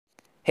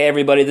Hey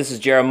everybody, this is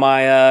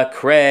Jeremiah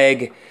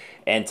Craig,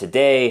 and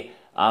today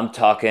I'm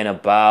talking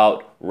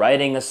about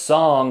writing a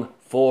song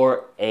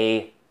for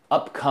a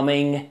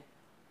upcoming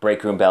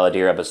Breakroom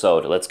Balladeer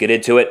episode. Let's get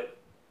into it.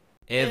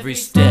 Every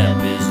step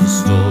is a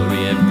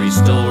story, every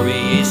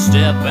story a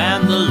step,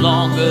 and the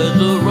longer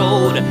the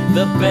road,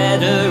 the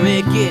better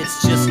it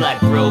gets, just like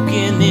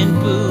broken in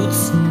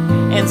boots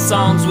and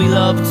songs we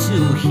love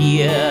to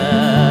hear.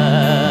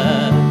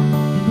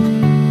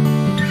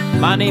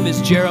 My name is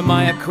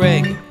Jeremiah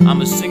Craig.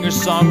 I'm a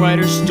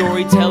singer-songwriter,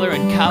 storyteller,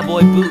 and cowboy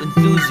boot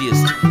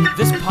enthusiast.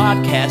 This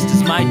podcast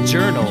is my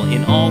journal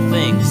in all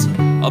things.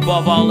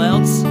 Above all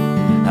else,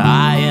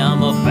 I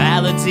am a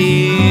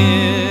balladeer.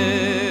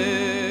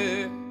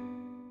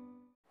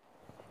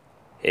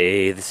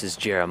 Hey, this is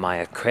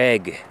Jeremiah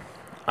Craig.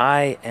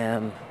 I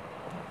am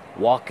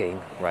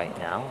walking right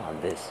now on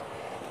this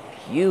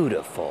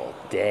beautiful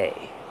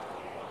day.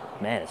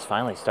 Man, it's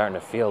finally starting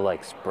to feel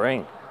like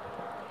spring.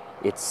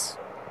 It's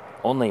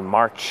only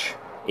March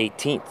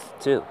 18th,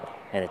 too,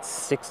 and it's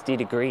 60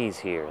 degrees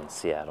here in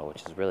Seattle,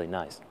 which is really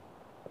nice.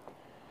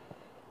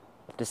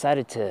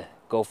 Decided to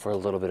go for a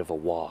little bit of a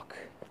walk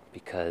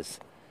because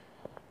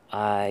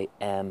I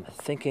am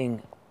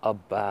thinking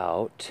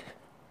about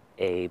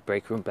a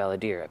Breakroom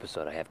Balladeer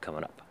episode I have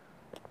coming up.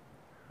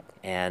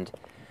 And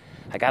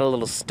I got a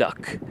little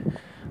stuck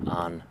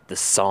on the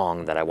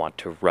song that I want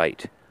to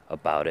write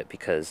about it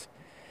because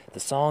the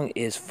song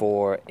is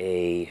for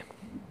a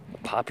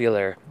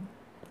popular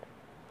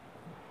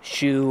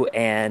shoe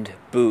and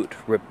boot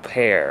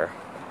repair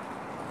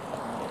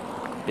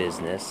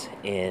business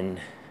in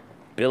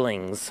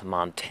Billings,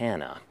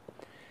 Montana.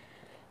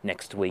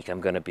 Next week I'm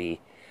going to be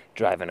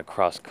driving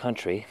across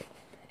country,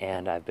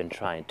 and I've been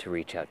trying to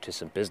reach out to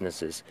some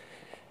businesses,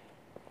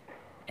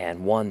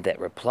 and one that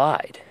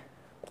replied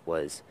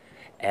was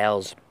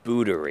Al's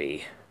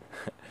Bootery,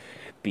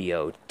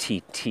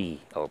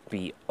 B-O-T-T or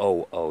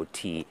B-O-O-T-E-R-Y,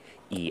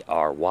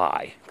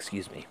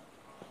 excuse me.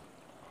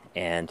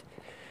 And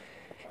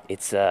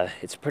it's a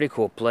pretty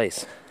cool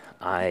place.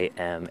 I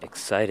am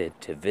excited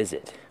to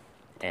visit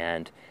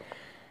and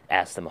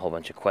ask them a whole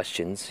bunch of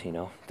questions,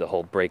 the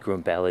whole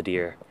Breakroom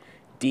Balladeer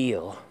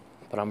deal.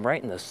 But I'm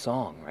writing the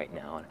song right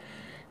now,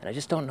 and I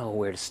just don't know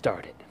where to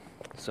start it.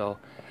 So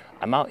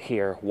I'm out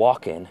here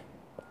walking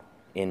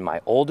in my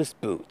oldest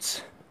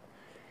boots.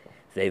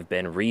 They've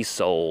been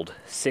resold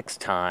 6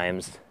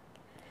 times.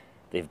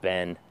 They've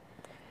been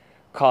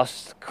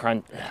across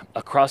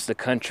the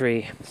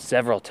country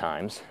several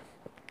times,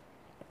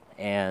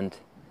 and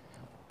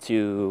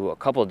to a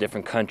couple of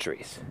different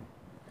countries.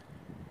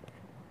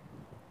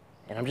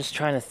 And I'm just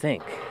trying to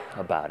think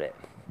about it.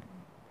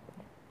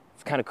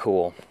 It's kind of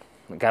cool.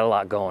 We got a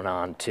lot going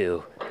on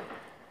too.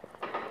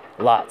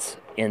 Lots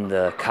in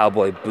the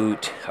cowboy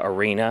boot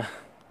arena.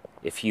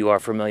 If you are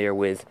familiar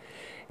with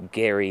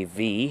Gary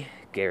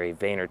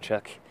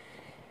Vaynerchuk,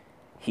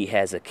 he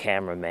has a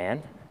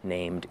cameraman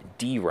named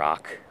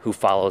D-Rock who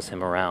follows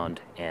him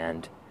around,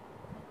 and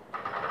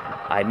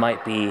I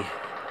might be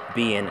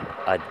being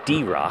a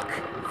D-Rock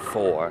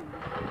for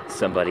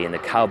somebody in the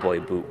cowboy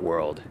boot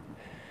world.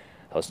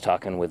 I was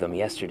talking with him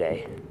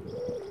yesterday,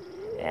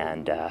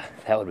 and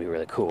that would be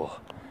really cool.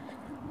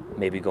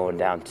 Maybe going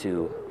down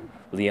to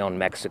Leon,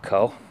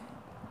 Mexico,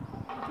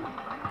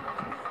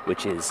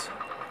 which is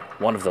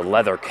one of the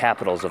leather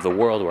capitals of the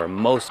world where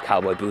most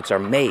cowboy boots are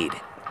made.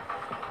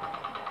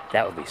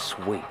 That would be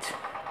sweet.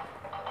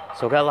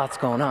 So got lots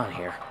going on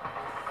here.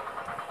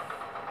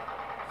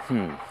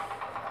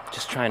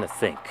 Just trying to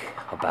think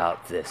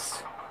about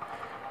this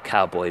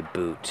cowboy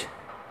boot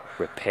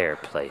repair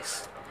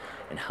place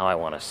and how I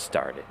want to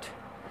start it,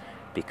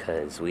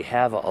 because we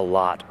have a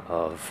lot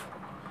of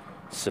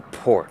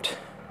support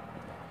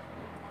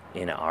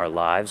in our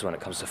lives when it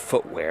comes to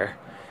footwear.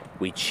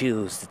 We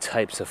choose the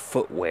types of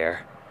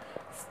footwear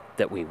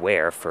that we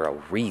wear for a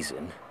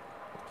reason,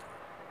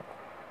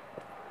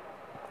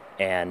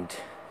 and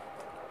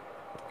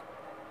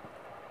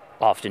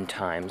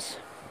oftentimes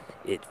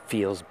it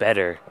feels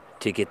better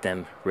to get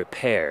them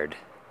repaired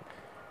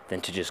than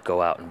to just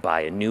go out and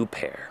buy a new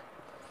pair,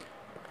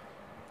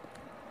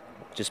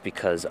 just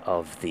because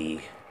of the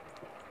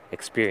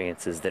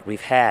experiences that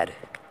we've had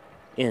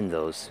in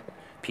those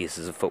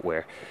pieces of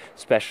footwear,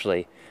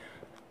 especially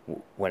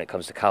when it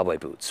comes to cowboy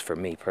boots. For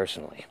me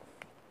personally,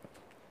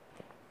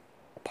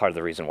 part of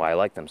the reason why I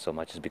like them so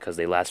much is because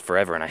they last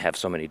forever, and I have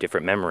so many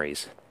different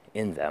memories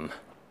in them,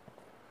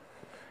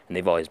 and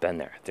they've always been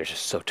there. They're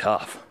just so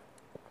tough.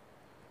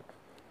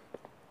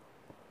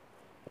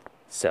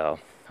 So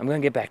I'm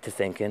going to get back to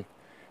thinking.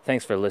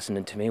 Thanks for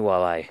listening to me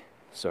while I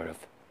sort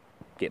of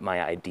get my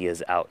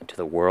ideas out into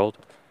the world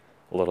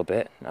a little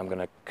bit. I'm going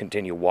to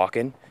continue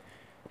walking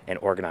and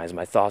organize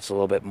my thoughts a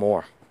little bit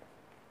more.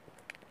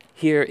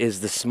 Here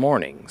is this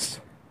morning's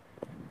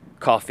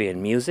Coffee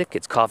and Music.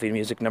 It's Coffee and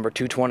Music number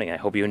 220. I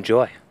hope you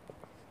enjoy.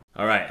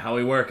 All right, how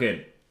we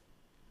working?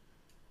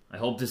 I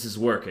hope this is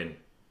working.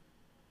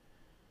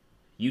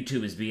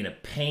 YouTube is being a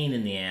pain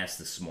in the ass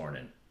this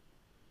morning.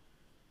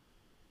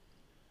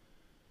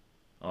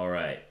 All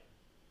right.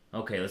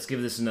 Okay, let's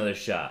give this another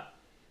shot.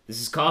 This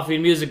is Coffee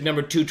and Music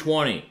number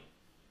 220.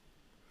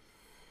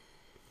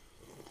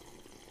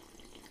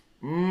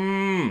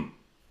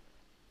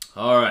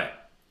 Alright.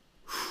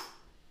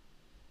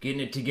 Getting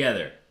it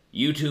together.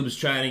 YouTube's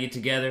trying to get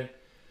together.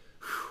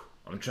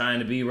 I'm trying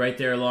to be right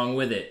there along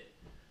with it.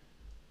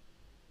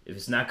 If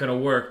it's not going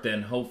to work,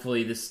 then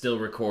hopefully this still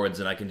records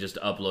and I can just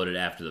upload it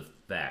after the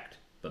fact.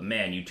 But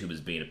man, YouTube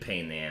is being a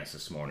pain in the ass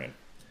this morning.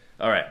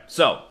 Alright,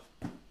 so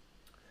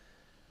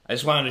I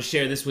just wanted to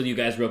share this with you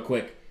guys real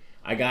quick.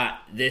 I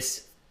got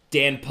this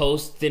Dan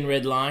Post Thin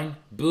Red Line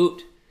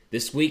boot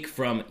this week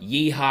from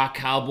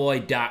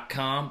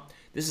yeehawcowboy.com.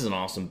 This is an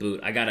awesome boot.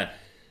 I got a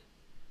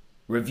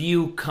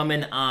review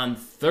coming on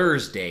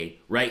Thursday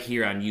right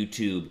here on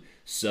YouTube,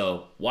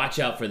 so watch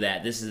out for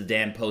that. This is the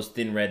Dan Post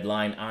Thin Red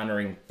Line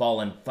honoring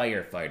fallen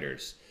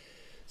firefighters.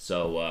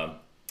 So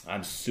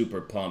I'm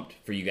super pumped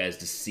for you guys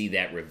to see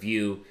that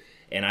review,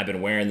 and I've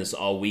been wearing this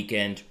all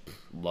weekend.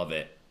 Love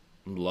it.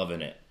 I'm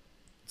loving it.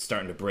 It's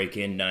starting to break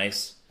in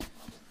nice.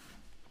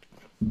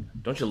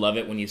 Don't you love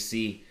it when you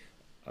see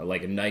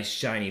like a nice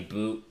shiny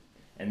boot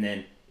and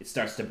then it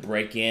starts to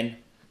break in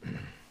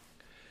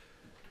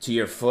to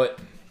your foot?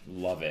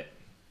 Love it.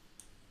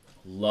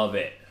 Love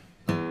it.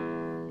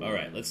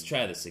 Alright, let's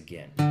try this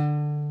again.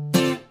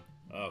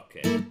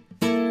 Okay.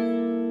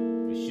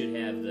 We should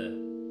have the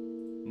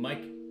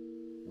mic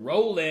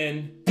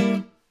rolling.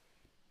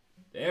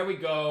 There we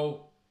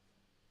go.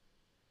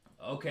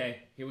 Okay,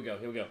 here we go.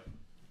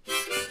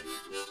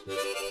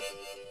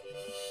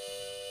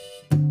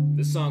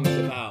 This song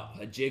is about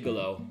a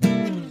gigolo.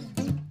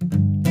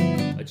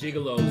 A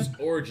gigolo's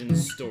origin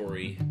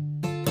story.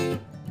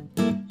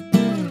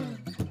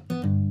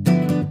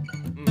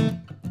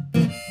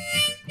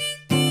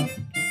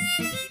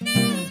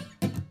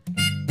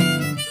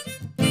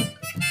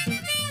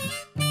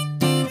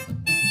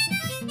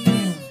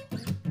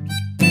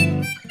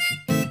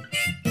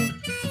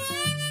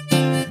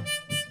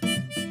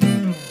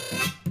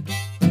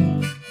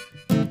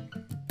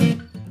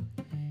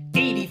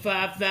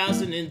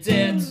 85,000 in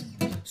debt.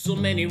 So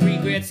many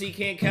regrets he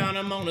can't count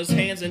them on his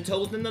hands and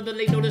toes. Another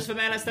late notice from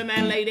Alice the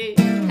man lady.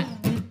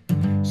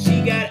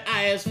 She got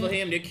eyes for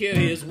him to cure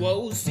his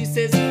woes. She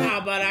says, how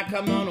about I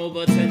come on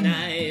over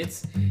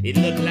tonight? It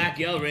looked like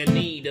you're in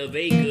need of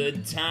a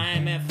good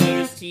time. At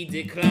first he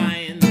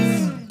declines,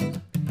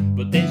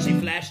 but then she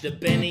flashed a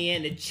Benny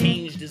and it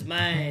changed his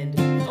mind.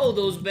 Oh,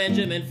 those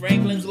Benjamin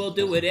Franklins will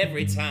do it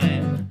every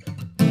time.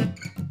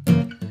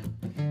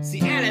 See,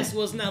 Alice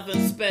was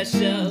nothing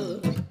special.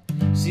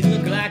 She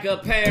looked like a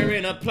pear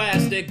in a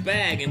plastic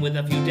bag, and with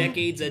a few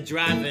decades of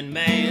driving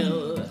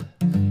mail,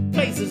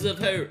 places of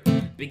her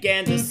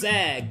began to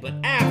sag. But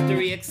after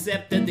he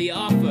accepted the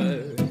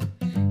offer,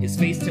 his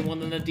face turned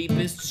one of the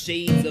deepest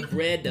shades of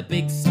red. A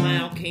big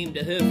smile came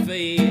to her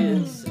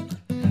face.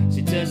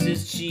 She touched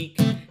his cheek,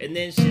 and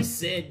then she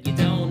said, you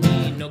don't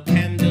need no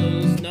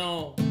candles,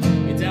 no.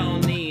 You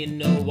don't need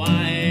no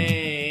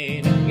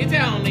wine. You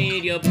don't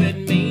need your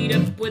bed made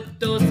up with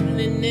those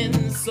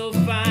linens so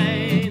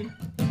fine.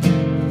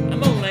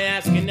 I'm only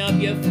asking of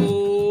your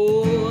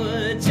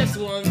food. Just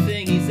one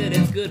thing, he said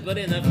it's good, but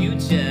in the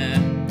future,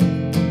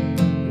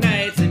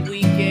 nights and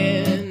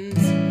weekends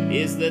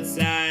is the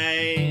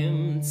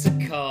time to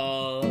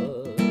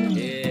call.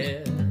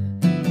 Yeah.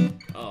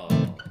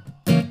 Oh.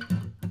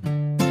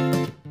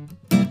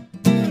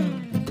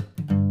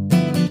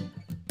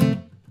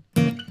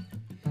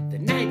 The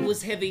night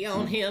was heavy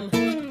on him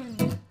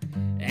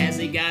as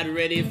he got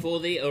ready for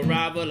the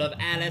arrival of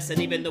Alice, and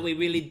even though he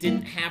really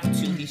didn't have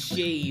to, he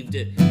shaved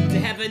to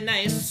have a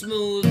nice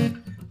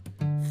smooth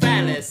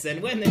phallus.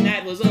 And when the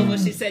night was over,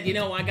 she said, you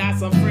know, I got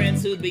some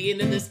friends who'd be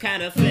into this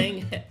kind of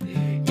thing.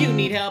 You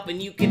need help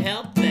and you can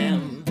help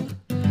them.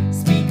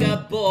 Speak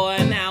up, boy,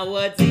 now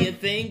what do you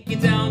think? You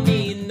don't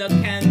need no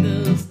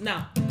candles,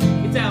 no.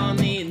 You don't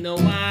need no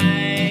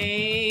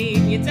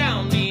wine. You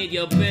don't need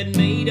your bed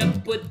made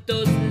up with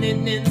those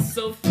linens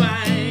so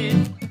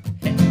fine.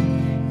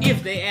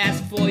 If they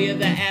ask for you,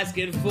 they're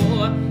asking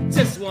for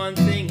just one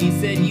thing. He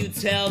said, you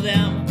tell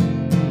them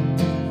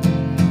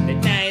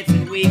that nights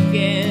and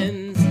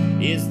weekends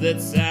is the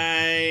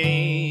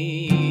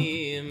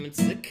time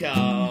to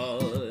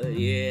call,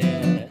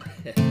 yeah.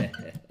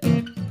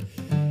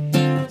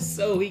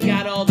 So he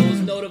got all those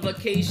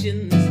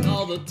notifications,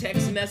 all the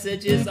text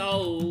messages,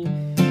 all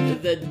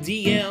the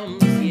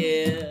DMs,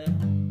 yeah.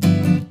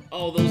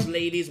 All those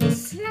ladies were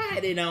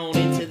sliding on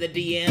into the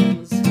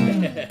DMs.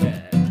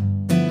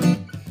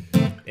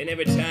 And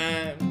every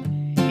time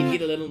he'd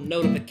get a little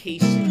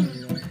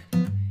notification,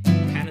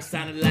 kinda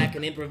sounded like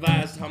an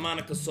improvised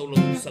harmonica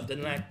solo,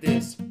 something like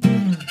this.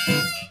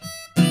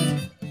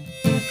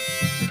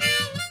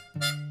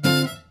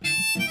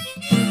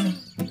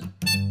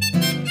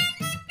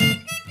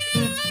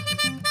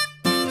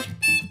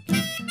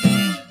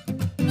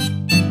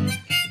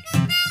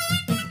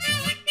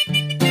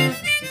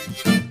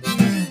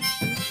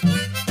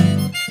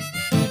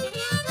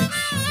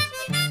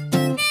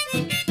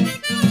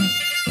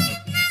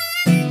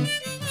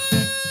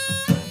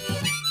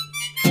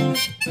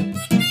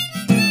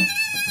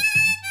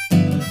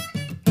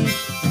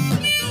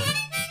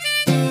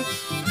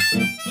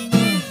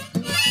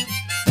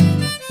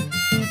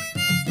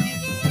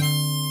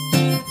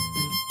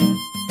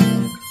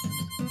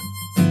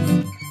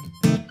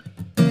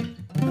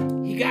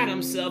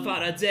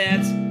 lot of debt,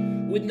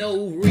 with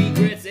no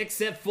regrets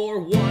except for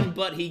one,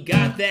 but he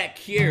got that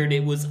cured.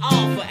 It was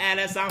all for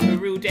Alice on the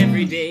route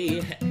every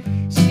day.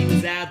 She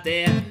was out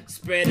there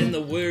spreading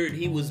the word.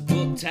 He was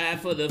book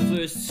tied for the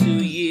first 2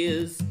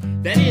 years.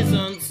 That is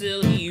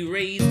until he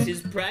raised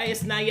his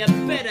price. Now you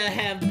better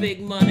have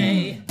big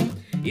money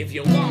if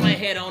you wanna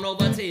head on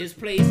over to his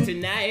place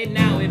tonight.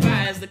 Now he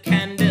buys the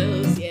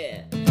candles,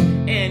 yeah,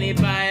 and he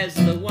buys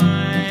the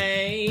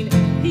wine.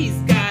 He's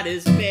got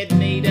his bed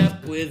made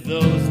up with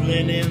those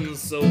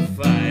linens so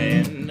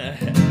fine.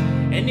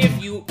 And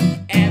if you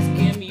ask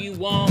him, you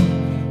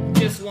want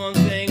just one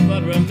thing,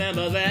 but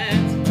remember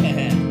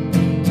that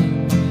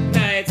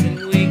nights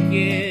and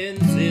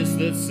weekends is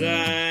the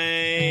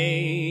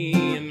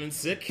time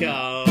to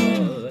call.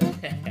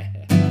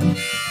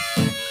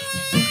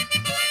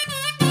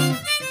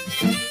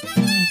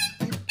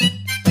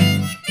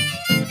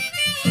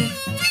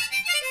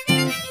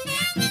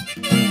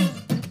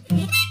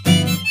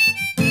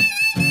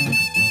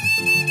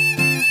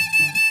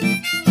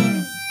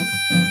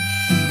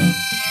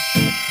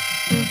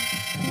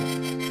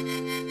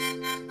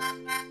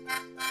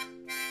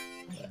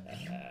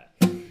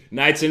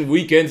 Nights and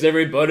weekends,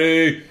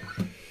 everybody.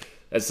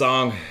 That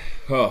song,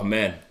 oh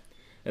man,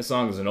 that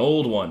song is an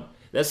old one.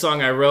 That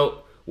song I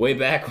wrote way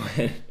back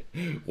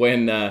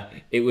when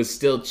it was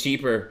still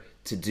cheaper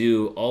to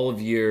do all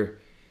of your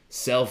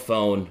cell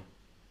phone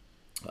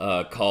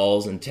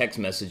calls and text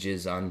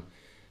messages on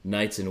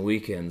nights and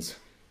weekends.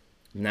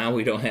 Now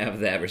we don't have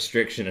that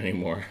restriction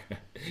anymore.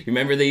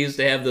 Remember they used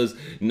to have those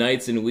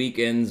nights and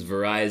weekends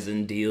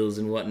Verizon deals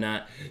and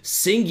whatnot?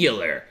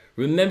 Singular.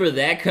 Remember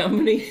that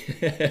company?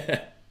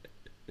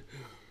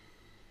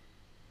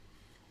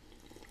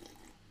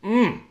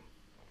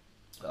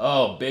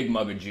 Oh, Big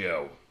Mug of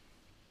Joe.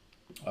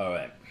 All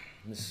right,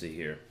 let's see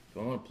here. Do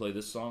I want to play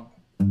this song?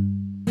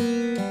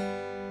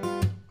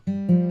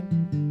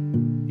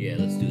 Yeah,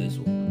 let's do this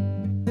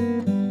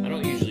one. I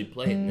don't usually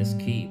play it in this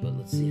key, but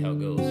let's see how it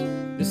goes.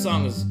 This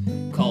song is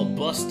called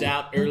Bust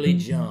Out Early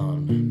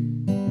John.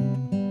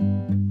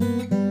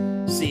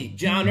 See,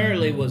 John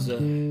Early was a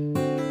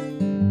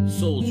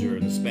soldier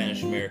in the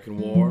Spanish-American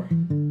War.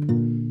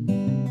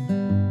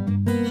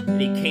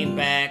 He came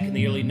back in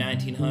the early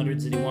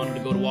 1900s and he wanted to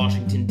go to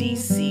Washington,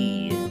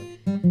 D.C.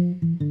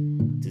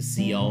 to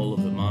see all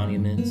of the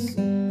monuments,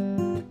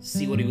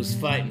 see what he was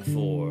fighting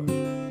for,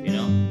 you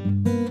know?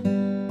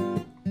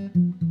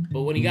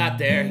 But when he got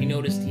there, he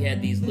noticed he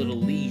had these little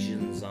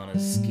lesions on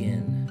his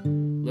skin,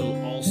 little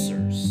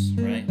ulcers,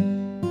 right?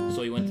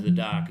 So he went to the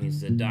doc and he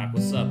said, "Doc,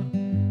 what's up?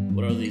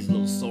 What are these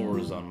little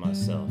sores on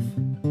myself?"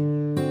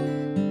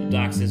 The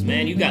doc says,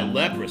 "Man, you got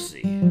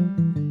leprosy."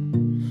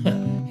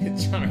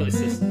 John Early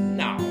says,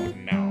 no,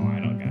 I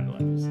don't got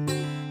leprosy.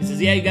 He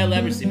says, "Yeah, you got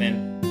leprosy,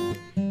 man.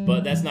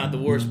 But that's not the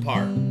worst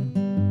part."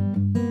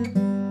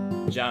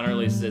 John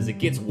Early says, "It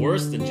gets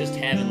worse than just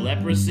having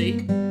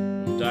leprosy?"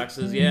 The doc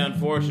says, "Yeah,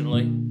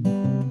 unfortunately.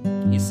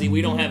 You see,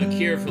 we don't have a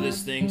cure for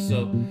this thing,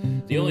 so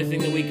the only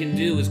thing that we can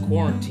do is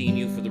quarantine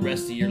you for the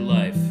rest of your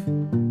life.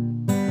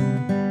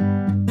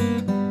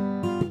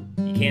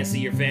 You can't see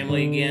your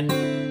family again.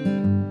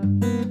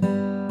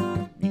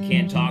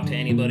 Can't talk to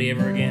anybody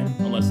ever again,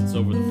 unless it's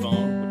over the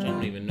phone, which I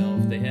don't even know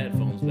if they had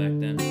phones back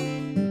then.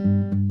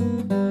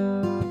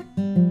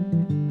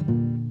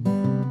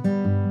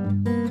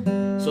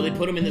 So they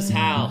put him in this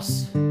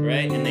house,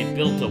 right? And they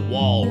built a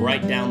wall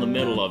right down the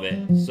middle of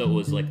it, so it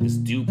was like this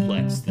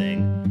duplex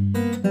thing.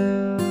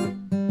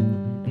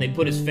 And they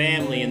put his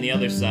family in the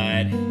other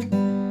side,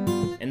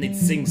 and they'd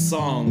sing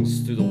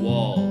songs through the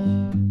wall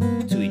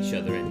to each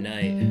other at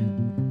night.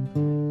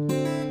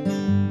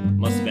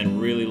 Must have been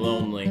really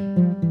lonely.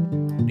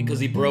 Because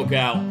he broke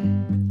out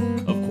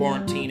of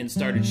quarantine and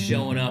started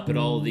showing up at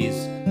all of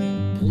these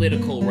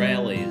political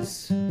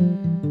rallies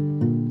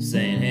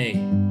saying, "Hey,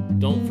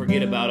 don't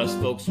forget about us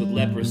folks with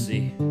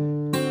leprosy.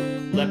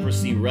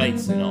 Leprosy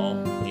rights and all,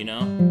 you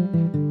know?"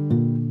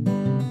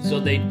 So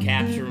they'd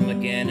capture him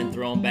again and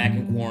throw him back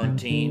in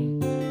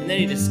quarantine. And then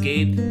he'd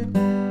escape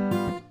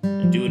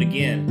and do it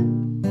again.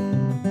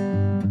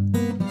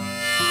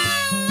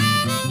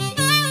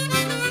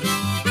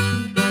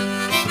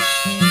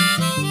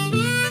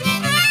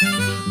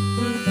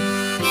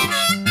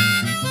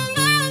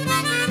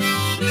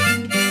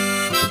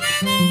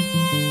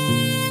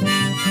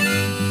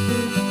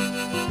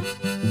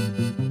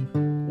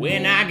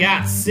 When I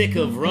got sick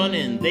of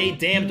running, they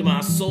damned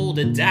my soul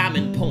to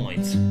diamond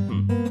points.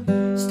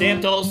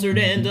 Stamped, ulcered,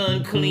 and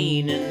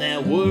unclean, and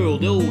that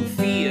world-old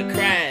fear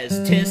cries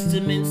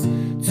testaments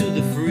to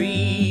the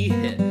free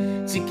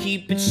to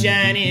keep its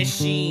shiny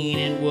sheen.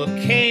 And what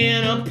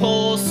can a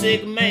poor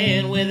sick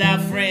man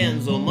without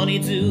friends or money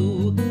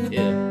do?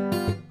 Yeah.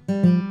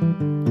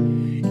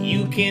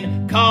 You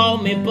can call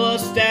me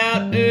Bust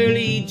Out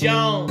Early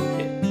John.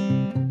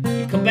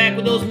 You come back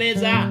with those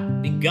meds,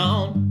 I'll be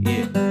gone.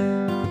 Yeah.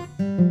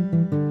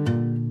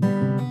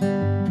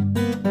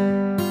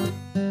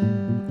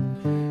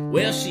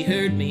 Well, she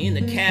heard me in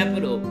the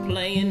Capitol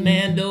playing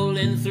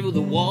mandolin through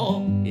the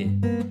wall. Yeah.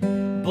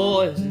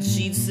 Boys, and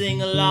she'd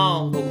sing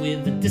along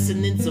with the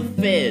dissonance of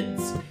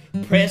feds,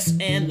 press,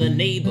 and the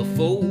neighbor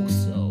folks.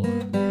 So,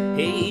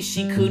 hey,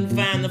 she couldn't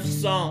find the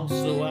song,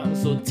 so I'm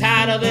so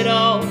tired of it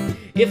all.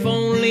 If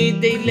only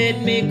they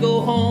let me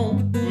go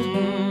home.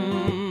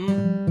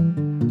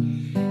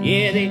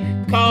 Yeah, they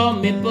call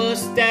me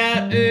bust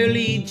out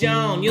early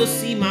John. You'll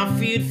see my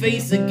feared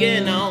face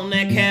again on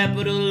that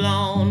Capitol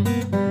lawn.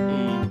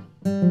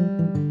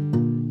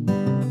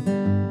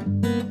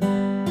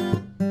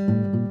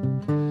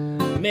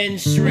 Men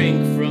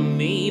shrink from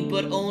me,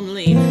 but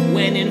only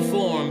when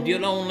informed.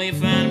 You'll only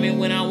find me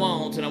when I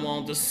want, and I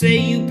want to say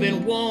you've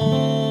been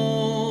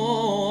warned.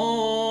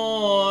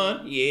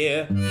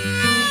 Yeah.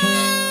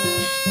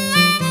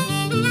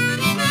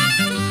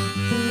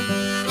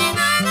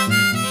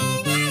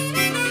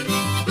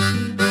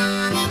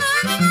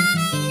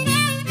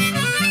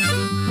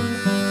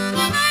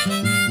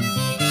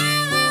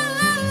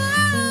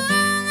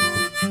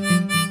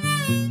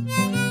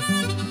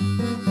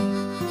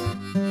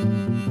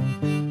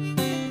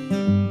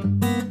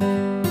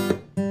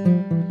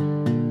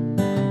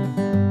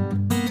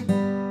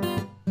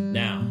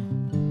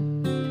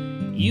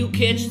 You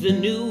catch the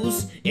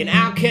news, and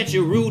I'll catch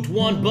a Route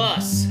 1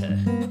 bus.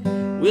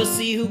 We'll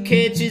see who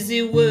catches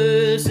it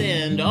worse,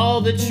 and all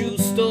the true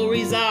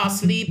stories are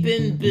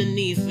sleeping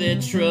beneath their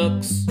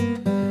trucks,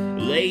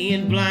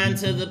 laying blind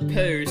to the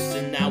purse.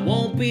 And I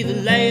won't be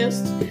the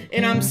last,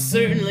 and I'm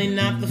certainly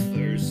not the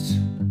first.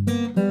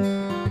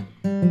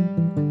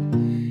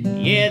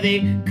 Yeah,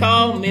 they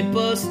call me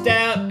bust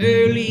out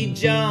early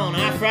John.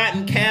 I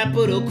frighten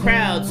Capitol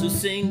crowds who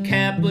sing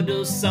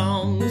Capitol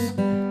songs.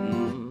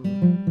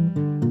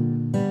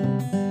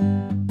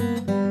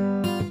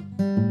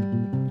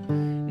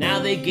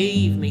 They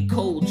gave me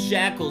cold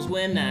shackles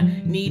when I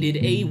needed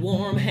a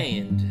warm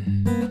hand,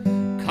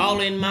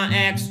 calling my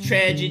acts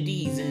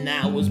tragedies, and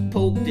I was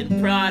poked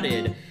and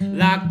prodded,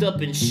 locked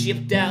up and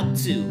shipped out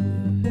too,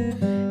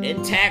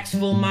 and taxed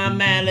for my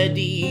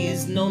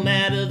maladies. No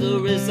matter the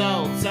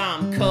results,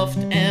 I'm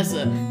cuffed as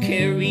a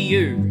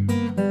carrier.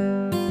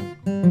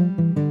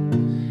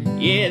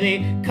 Yeah,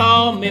 they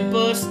call me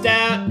bust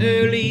out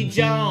early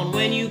John.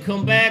 When you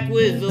come back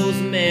with those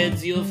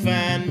meds, you'll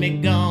find me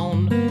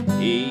gone.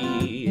 Yeah.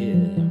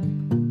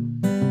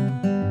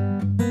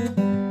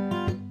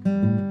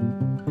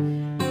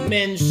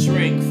 Men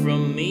shrink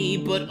from me,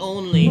 but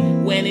only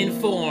when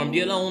informed.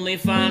 You'll only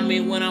find me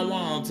when I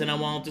want, and I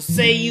want to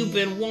say you've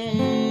been warned.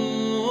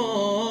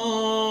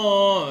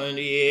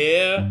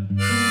 Yeah.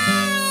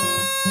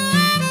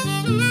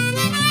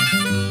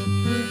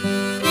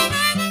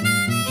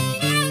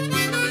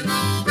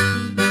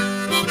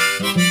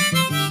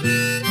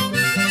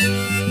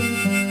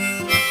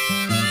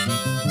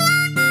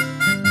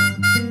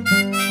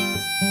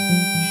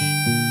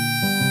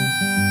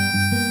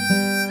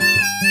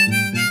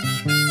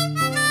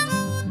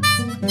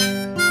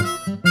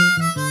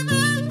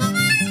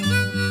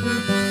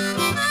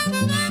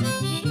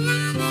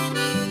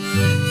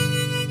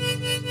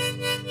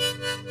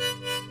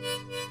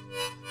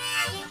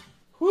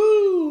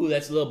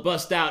 That's a little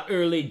bust out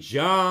early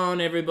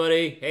John,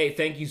 everybody. Hey,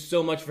 thank you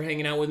so much for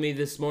hanging out with me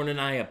this morning.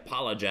 I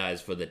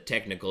apologize for the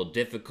technical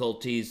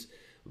difficulties,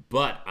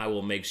 but I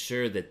will make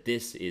sure that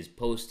this is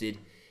posted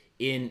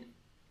in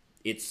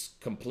its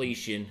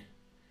completion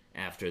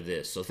after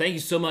this. So thank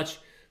you so much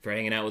for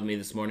hanging out with me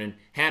this morning.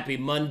 Happy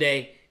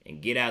Monday,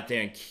 and get out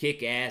there and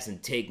kick ass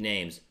and take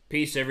names.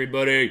 Peace,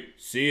 everybody.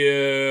 See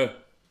ya.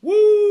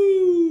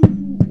 Woo!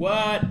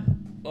 What?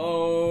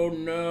 Oh,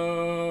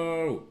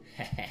 no.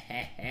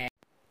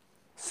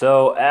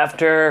 So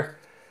after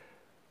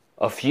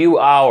a few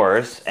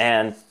hours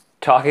and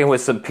talking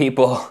with some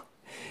people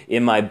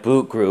in my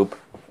boot group,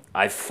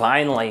 I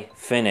finally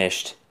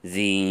finished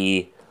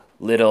the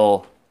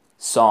little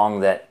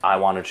song that I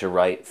wanted to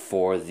write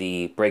for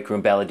the Break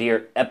Room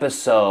Balladeer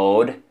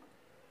episode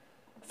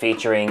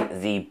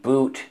featuring the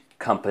boot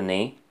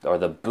company, or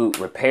the boot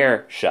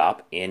repair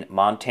shop in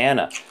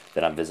Montana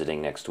that I'm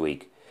visiting next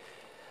week.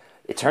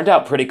 It turned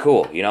out pretty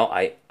cool. You know,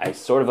 I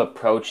sort of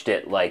approached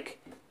it like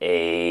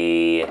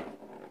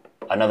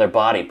another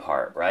body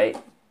part, right?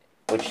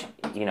 Which,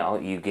 you know,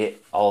 you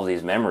get all of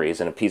these memories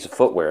in a piece of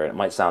footwear. It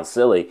might sound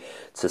silly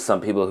to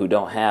some people who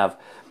don't have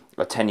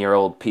a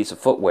 10-year-old piece of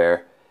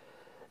footwear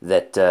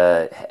that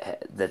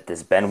that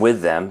has been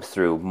with them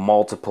through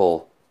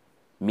multiple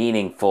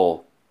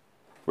meaningful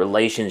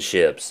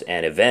relationships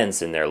and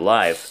events in their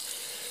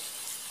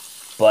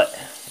life. But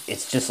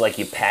it's just like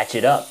you patch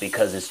it up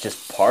because it's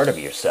just part of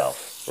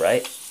yourself,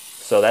 right?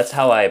 So that's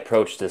how I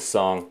approach this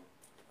song.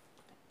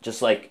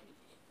 Just like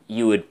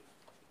you would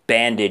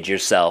bandage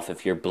yourself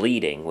if you're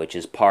bleeding, which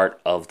is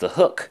part of the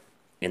hook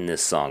in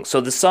this song.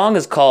 So the song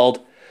is called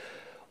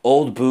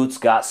Old Boots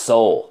Got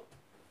Soul.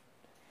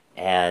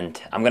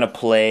 And I'm going to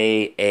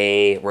play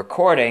a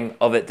recording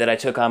of it that I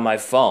took on my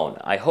phone.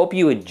 I hope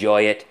you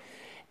enjoy it,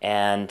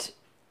 and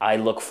I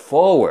look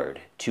forward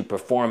to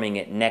performing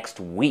it next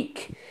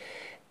week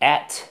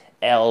at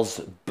L's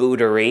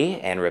Bootery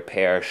and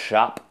Repair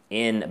Shop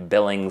in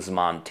Billings,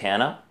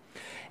 Montana.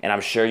 And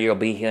I'm sure you'll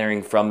be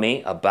hearing from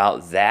me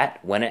about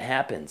that when it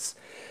happens.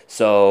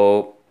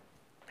 So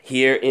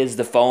here is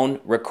the phone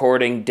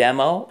recording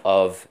demo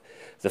of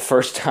the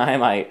first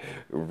time I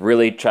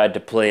really tried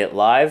to play it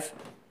live,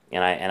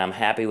 and I'm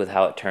happy with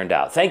how it turned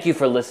out. Thank you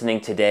for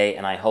listening today,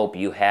 and I hope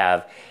you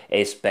have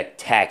a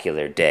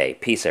spectacular day.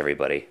 Peace,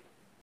 everybody.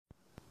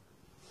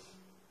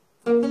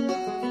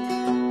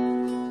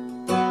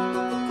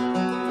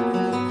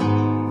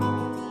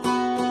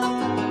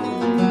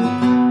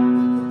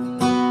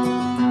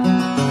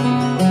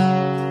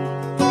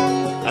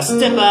 I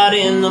step out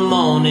in the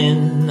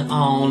morning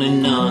on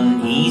an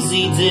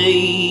uneasy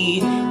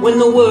day, when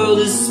the world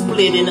is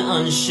split and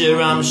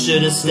unsure. I'm sure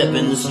to step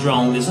in the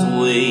strongest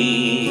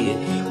way.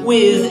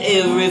 With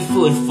every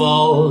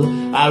footfall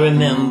I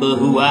remember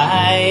who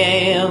I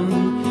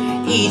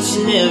am. Each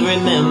and every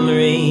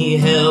memory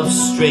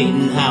helps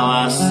straighten how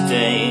I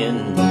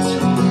stand.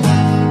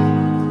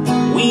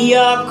 We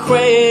are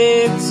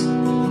cracked,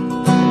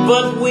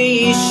 but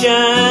we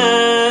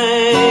shine.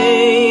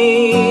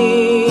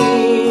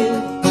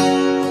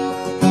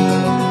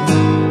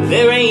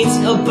 There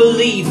ain't a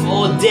belief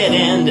or dead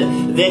end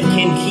that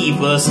can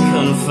keep us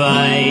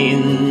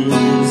confined.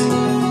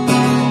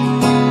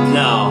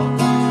 No.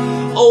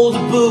 Old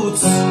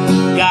boots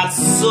got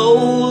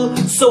soul,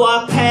 so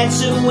I patch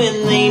them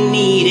when they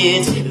need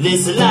it.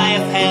 This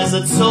life has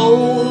a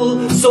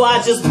toll, so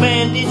I just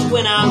bandage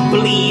when I'm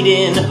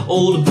bleeding.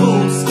 Old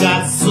boots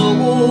got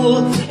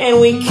soul, and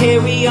we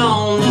carry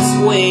on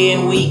this way,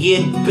 and we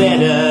get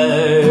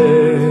better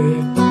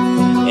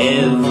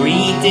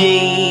every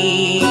day.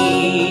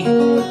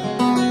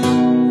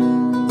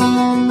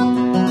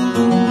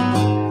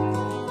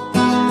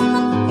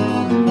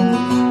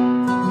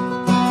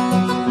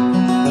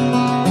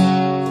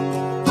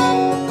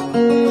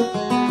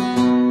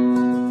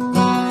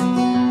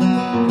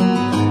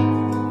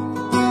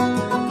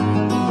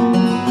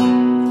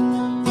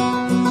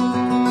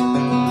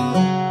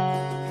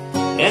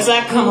 As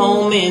I come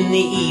home in the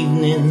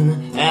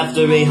evening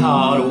after a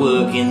hard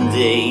working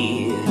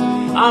day,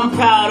 I'm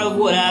proud of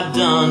what I've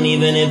done,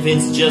 even if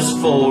it's just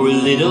for a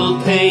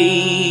little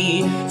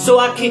pay. So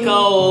I kick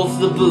off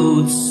the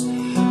boots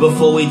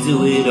before we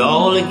do it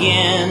all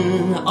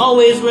again,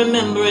 always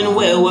remembering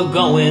where we're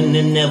going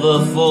and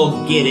never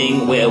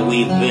forgetting where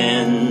we've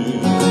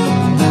been.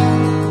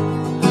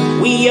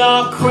 We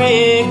are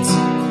cracked,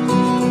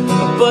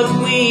 but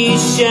we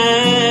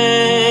shine.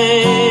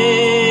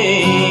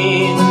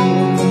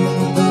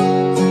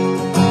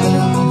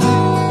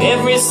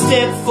 Every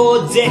step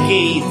for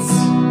decades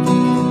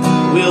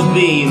will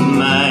be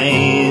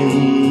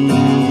mine.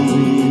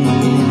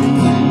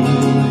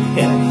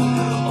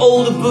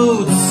 Old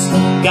boots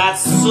got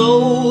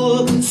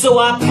soul, so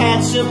I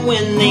patch them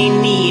when they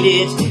need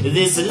it.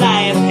 This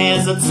life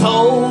has a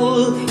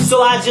toll,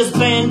 so I just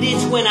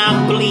bandage when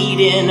I'm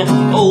bleeding.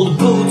 Old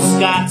boots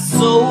got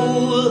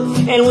soul,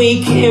 and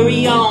we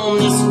carry on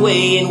this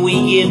way, and we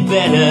get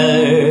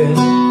better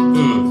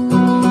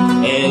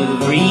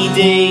every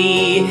day.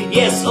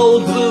 Yes,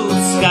 old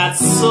boots got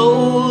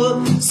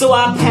soul, so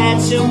I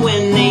patch them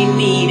when they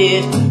need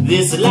it.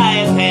 This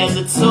life has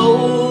a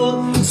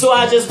toll, so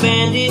I just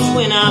bandage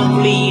when I'm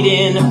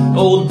bleeding.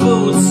 Old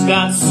boots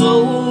got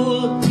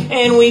soul,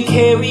 and we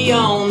carry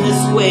on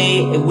this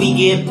way, and we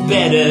get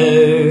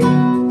better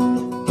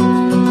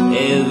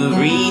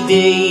every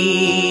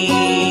day.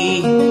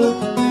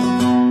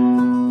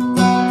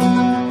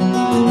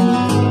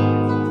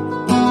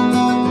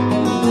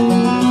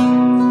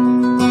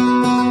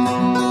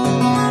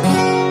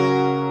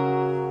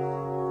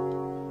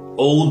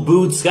 Old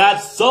boots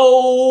got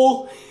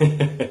soul.